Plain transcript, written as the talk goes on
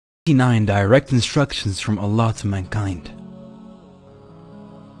29 direct instructions from Allah to mankind.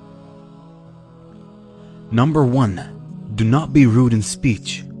 Number 1. Do not be rude in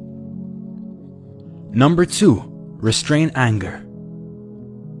speech. Number 2. Restrain anger.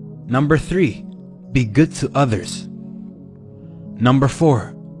 Number 3. Be good to others. Number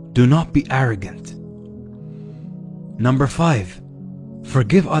 4. Do not be arrogant. Number 5.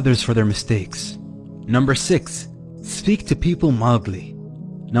 Forgive others for their mistakes. Number 6. Speak to people mildly.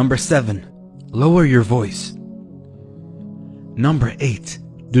 Number 7. Lower your voice. Number 8.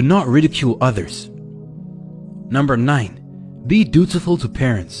 Do not ridicule others. Number 9. Be dutiful to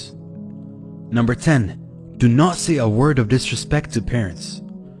parents. Number 10. Do not say a word of disrespect to parents.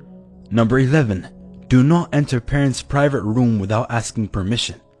 Number 11. Do not enter parents' private room without asking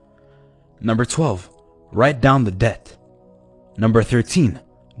permission. Number 12. Write down the debt. Number 13.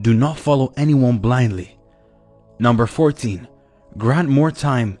 Do not follow anyone blindly. Number 14. Grant more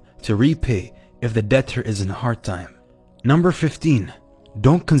time to repay if the debtor is in hard time. Number 15.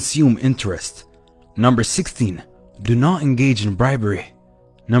 Don't consume interest. Number 16. Do not engage in bribery.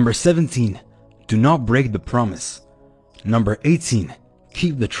 Number 17. Do not break the promise. Number 18.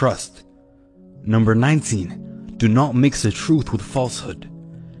 Keep the trust. Number 19. Do not mix the truth with falsehood.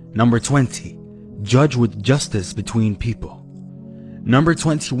 Number 20. Judge with justice between people. Number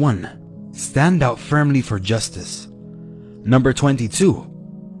 21. Stand out firmly for justice. Number 22.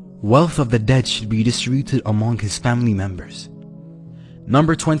 Wealth of the dead should be distributed among his family members.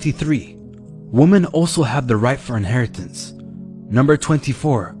 Number 23. Women also have the right for inheritance. Number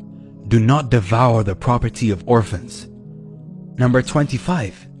 24. Do not devour the property of orphans. Number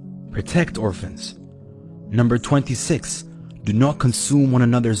 25. Protect orphans. Number 26. Do not consume one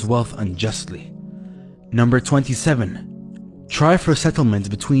another's wealth unjustly. Number 27. Try for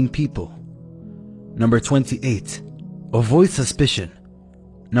settlement between people. Number 28. Avoid suspicion.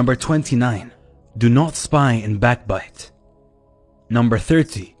 Number 29. Do not spy and backbite. Number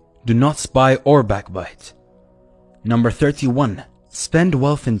 30. Do not spy or backbite. Number 31. Spend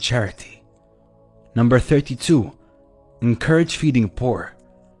wealth in charity. Number 32. Encourage feeding poor.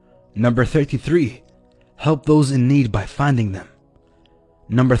 Number 33. Help those in need by finding them.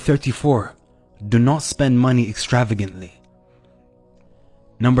 Number 34. Do not spend money extravagantly.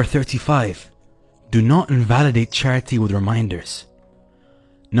 Number 35. Do not invalidate charity with reminders.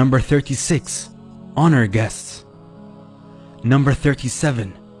 Number 36. Honor guests. Number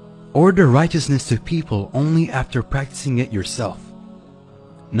 37. Order righteousness to people only after practicing it yourself.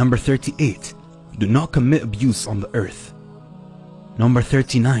 Number 38. Do not commit abuse on the earth. Number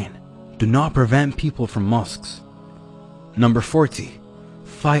 39. Do not prevent people from mosques. Number 40.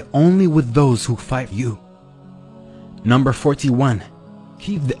 Fight only with those who fight you. Number 41.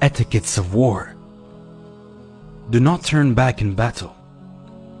 Keep the etiquettes of war. Do not turn back in battle.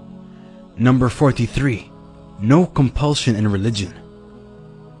 Number 43. No compulsion in religion.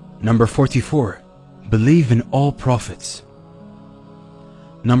 Number 44. Believe in all prophets.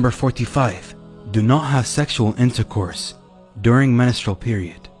 Number 45. Do not have sexual intercourse during menstrual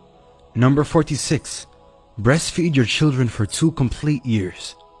period. Number 46. Breastfeed your children for 2 complete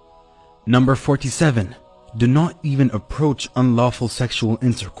years. Number 47. Do not even approach unlawful sexual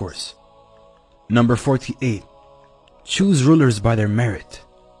intercourse. Number 48. Choose rulers by their merit.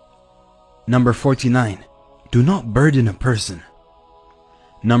 Number 49. Do not burden a person.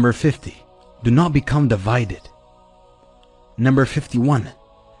 Number 50. Do not become divided. Number 51.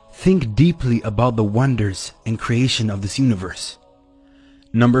 Think deeply about the wonders and creation of this universe.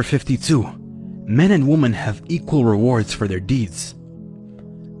 Number 52. Men and women have equal rewards for their deeds.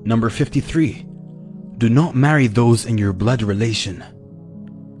 Number 53. Do not marry those in your blood relation.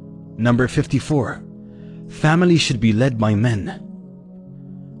 Number 54. Family should be led by men.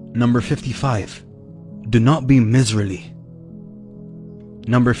 Number 55. Do not be miserly.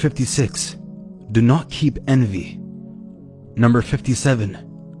 Number 56. Do not keep envy. Number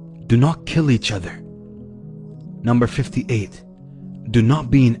 57. Do not kill each other. Number 58. Do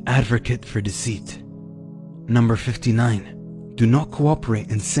not be an advocate for deceit. Number 59. Do not cooperate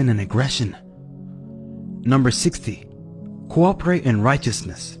in sin and aggression. Number 60. Cooperate in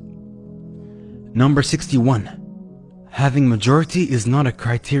righteousness. Number 61. Having majority is not a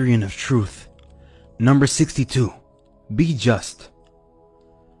criterion of truth. Number 62. Be just.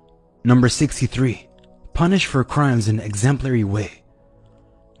 Number 63. Punish for crimes in an exemplary way.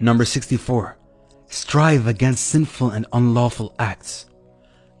 Number 64. Strive against sinful and unlawful acts.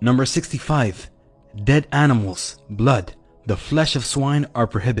 Number 65. Dead animals, blood, the flesh of swine are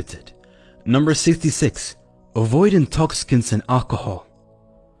prohibited. Number 66. Avoid intoxicants and alcohol.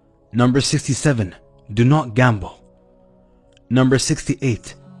 Number 67. Do not gamble. Number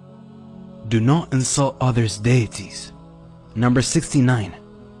 68. Do not insult others' deities. Number 69.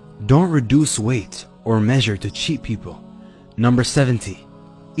 Don't reduce weight or measure to cheat people. Number 70.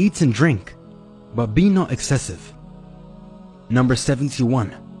 Eat and drink, but be not excessive. Number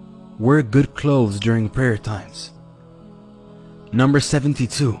 71. Wear good clothes during prayer times. Number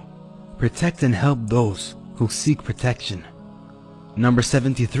 72. Protect and help those who seek protection. Number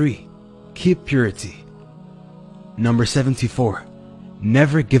 73. Keep purity. Number 74.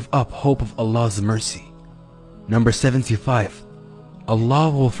 Never give up hope of Allah's mercy. Number 75. Allah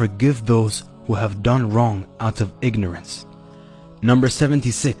will forgive those who have done wrong out of ignorance. Number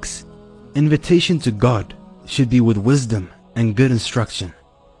 76. Invitation to God should be with wisdom and good instruction.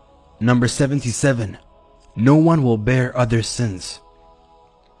 Number 77. No one will bear others' sins.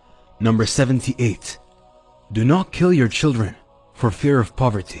 Number 78. Do not kill your children for fear of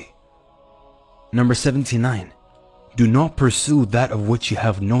poverty. Number 79. Do not pursue that of which you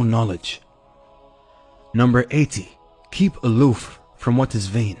have no knowledge. Number 80. Keep aloof from what is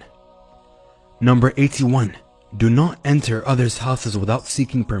vain. Number 81. Do not enter others' houses without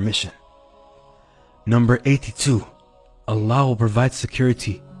seeking permission. Number 82. Allah will provide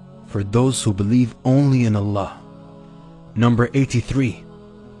security for those who believe only in Allah. Number 83.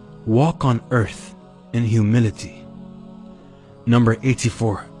 Walk on earth in humility. Number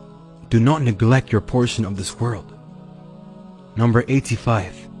 84. Do not neglect your portion of this world. Number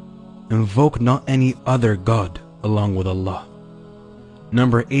 85. Invoke not any other God along with Allah.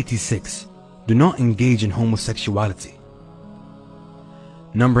 Number 86. Do not engage in homosexuality.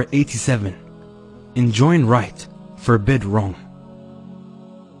 Number 87. Enjoin right, forbid wrong.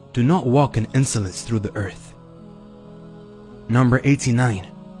 Do not walk in insolence through the earth. Number 89.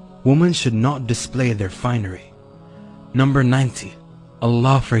 Women should not display their finery. Number 90.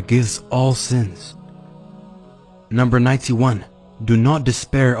 Allah forgives all sins. Number 91. Do not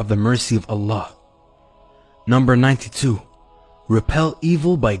despair of the mercy of Allah. Number 92. Repel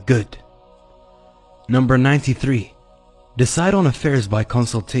evil by good. Number 93. Decide on affairs by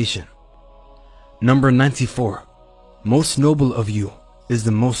consultation. Number 94. Most noble of you is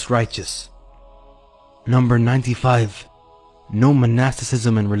the most righteous. Number 95. No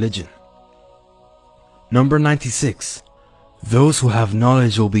monasticism in religion. Number 96. Those who have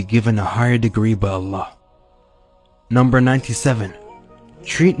knowledge will be given a higher degree by Allah. Number 97.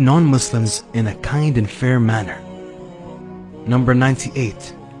 Treat non-Muslims in a kind and fair manner. Number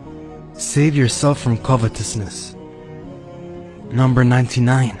 98. Save yourself from covetousness. Number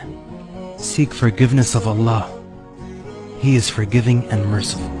 99. Seek forgiveness of Allah. He is forgiving and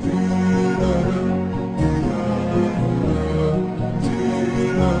merciful.